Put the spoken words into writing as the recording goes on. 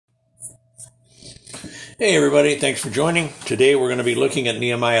Hey everybody, thanks for joining. Today we're going to be looking at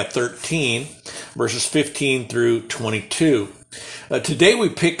Nehemiah 13, verses 15 through 22. Today we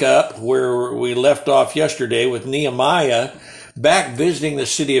pick up where we left off yesterday with Nehemiah back visiting the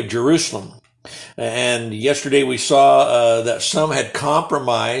city of Jerusalem. And yesterday we saw that some had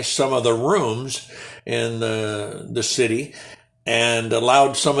compromised some of the rooms in the city and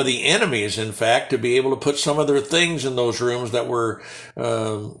allowed some of the enemies, in fact, to be able to put some of their things in those rooms that were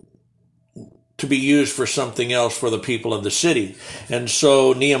to be used for something else for the people of the city. And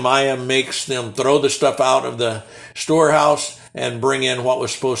so Nehemiah makes them throw the stuff out of the storehouse and bring in what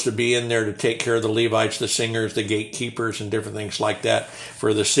was supposed to be in there to take care of the Levites, the singers, the gatekeepers, and different things like that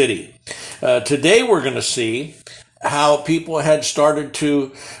for the city. Today we're going to see how people had started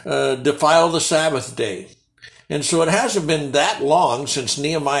to defile the Sabbath day. And so it hasn't been that long since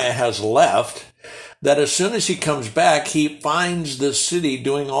Nehemiah has left that as soon as he comes back, he finds the city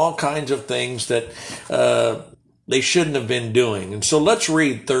doing all kinds of things that they shouldn't have been doing. And so let's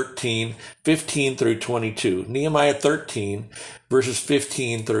read 13, 15 through 22. Nehemiah 13, verses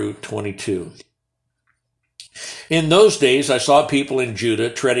 15 through 22. In those days I saw people in Judah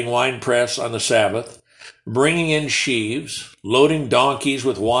treading winepress on the Sabbath, bringing in sheaves, loading donkeys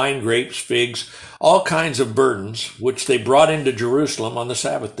with wine, grapes, figs, all kinds of burdens, which they brought into Jerusalem on the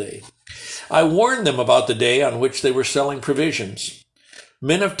Sabbath day. I warned them about the day on which they were selling provisions.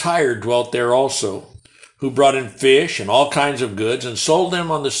 Men of Tyre dwelt there also, who brought in fish and all kinds of goods and sold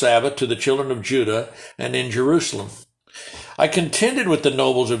them on the Sabbath to the children of Judah and in Jerusalem. I contended with the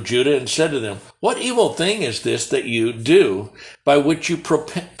nobles of Judah and said to them, "What evil thing is this that you do by which you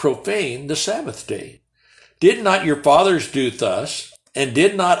profane the Sabbath day? Did not your fathers do thus, and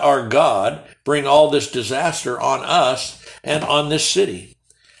did not our God bring all this disaster on us and on this city?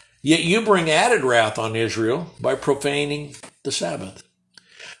 Yet you bring added wrath on Israel by profaning the Sabbath."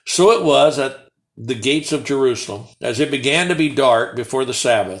 So it was at the gates of Jerusalem, as it began to be dark before the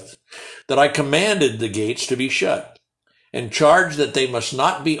Sabbath, that I commanded the gates to be shut, and charged that they must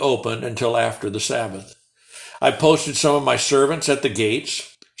not be opened until after the Sabbath. I posted some of my servants at the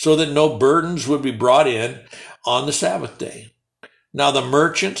gates, so that no burdens would be brought in on the Sabbath day. Now the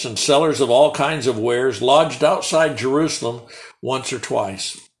merchants and sellers of all kinds of wares lodged outside Jerusalem once or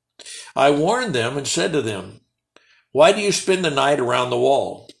twice. I warned them and said to them, "Why do you spend the night around the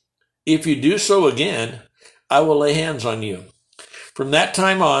wall? If you do so again, I will lay hands on you." From that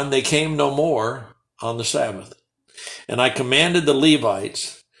time on, they came no more on the Sabbath. And I commanded the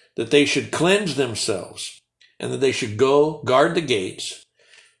Levites that they should cleanse themselves and that they should go guard the gates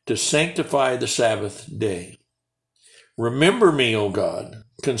to sanctify the Sabbath day. Remember me, O God,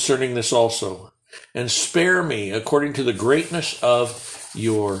 concerning this also, and spare me according to the greatness of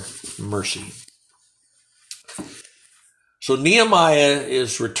your mercy. So Nehemiah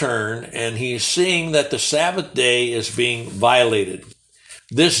is returned, and he's seeing that the Sabbath day is being violated.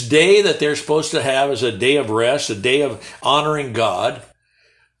 This day that they're supposed to have is a day of rest, a day of honoring God.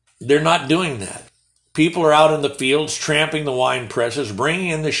 They're not doing that. People are out in the fields tramping the wine presses, bringing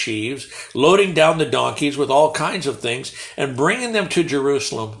in the sheaves, loading down the donkeys with all kinds of things, and bringing them to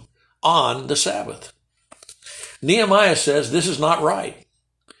Jerusalem on the Sabbath. Nehemiah says this is not right.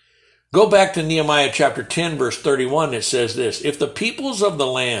 Go back to Nehemiah chapter 10, verse 31. It says this, "If the peoples of the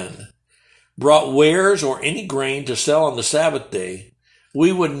land brought wares or any grain to sell on the Sabbath day,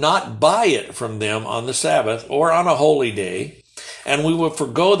 we would not buy it from them on the Sabbath or on a holy day, and we would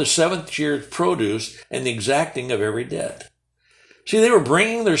forgo the seventh year's produce and the exacting of every debt." See, they were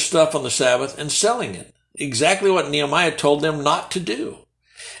bringing their stuff on the Sabbath and selling it. Exactly what Nehemiah told them not to do.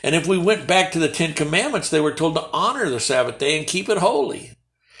 And if we went back to the Ten Commandments, they were told to honor the Sabbath day and keep it holy.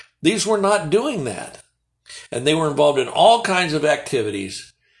 These were not doing that. And they were involved in all kinds of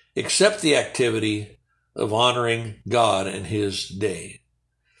activities except the activity of honoring God and his day.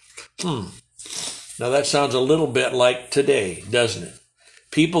 Now that sounds a little bit like today, doesn't it?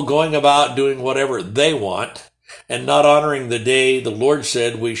 People going about doing whatever they want and not honoring the day the Lord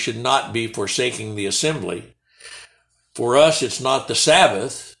said we should not be forsaking the assembly. For us, it's not the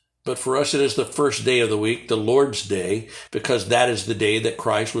Sabbath, but for us it is the first day of the week, the Lord's day, because that is the day that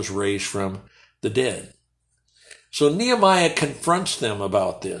Christ was raised from the dead. So Nehemiah confronts them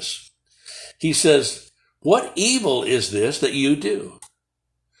about this. He says, "What evil is this that you do?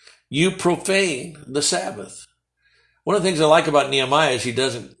 You profane the Sabbath." One of the things I like about Nehemiah is he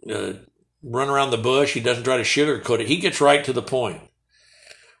doesn't run around the bush. He doesn't try to sugarcoat it. He gets right to the point.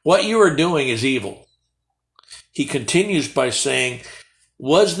 What you are doing is evil. He continues by saying,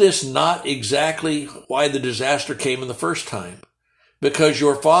 "Was this not exactly why the disaster came in the first time? Because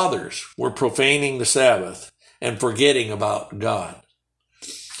your fathers were profaning the Sabbath and forgetting about God."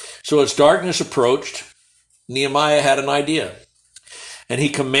 So as darkness approached, Nehemiah had an idea. And he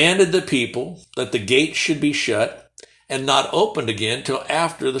commanded the people that the gates should be shut and not opened again till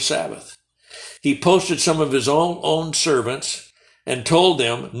after the Sabbath. He posted some of his own servants and told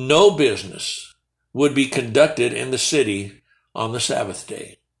them no business would be conducted in the city on the Sabbath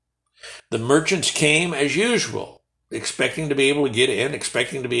day. The merchants came as usual, expecting to be able to get in,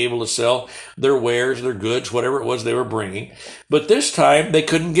 expecting to be able to sell their wares, their goods, whatever it was they were bringing. But this time they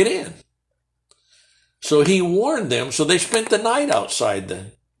couldn't get in. So he warned them, so they spent the night outside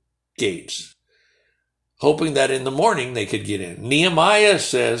the gates, hoping that in the morning they could get in. Nehemiah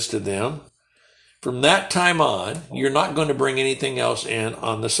says to them, from that time on, you're not going to bring anything else in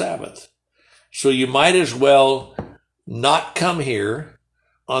on the Sabbath. So you might as well not come here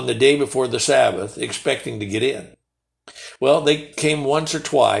on the day before the Sabbath expecting to get in. Well, they came once or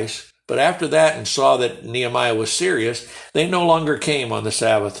twice, but after that and saw that Nehemiah was serious, they no longer came on the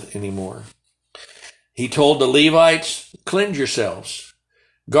Sabbath anymore. He told the Levites, cleanse yourselves,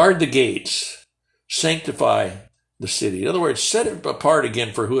 guard the gates, sanctify the city. In other words, set it apart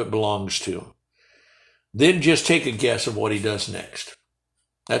again for who it belongs to. Then just take a guess of what he does next.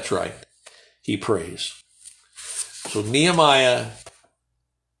 That's right. He prays. So Nehemiah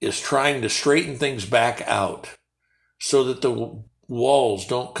is trying to straighten things back out so that the walls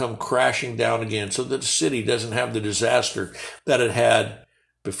don't come crashing down again, so that the city doesn't have the disaster that it had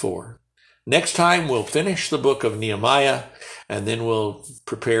before. Next time, we'll finish the book of Nehemiah, and then we'll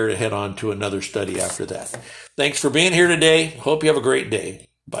prepare to head on to another study after that. Thanks for being here today. Hope you have a great day.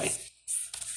 Bye.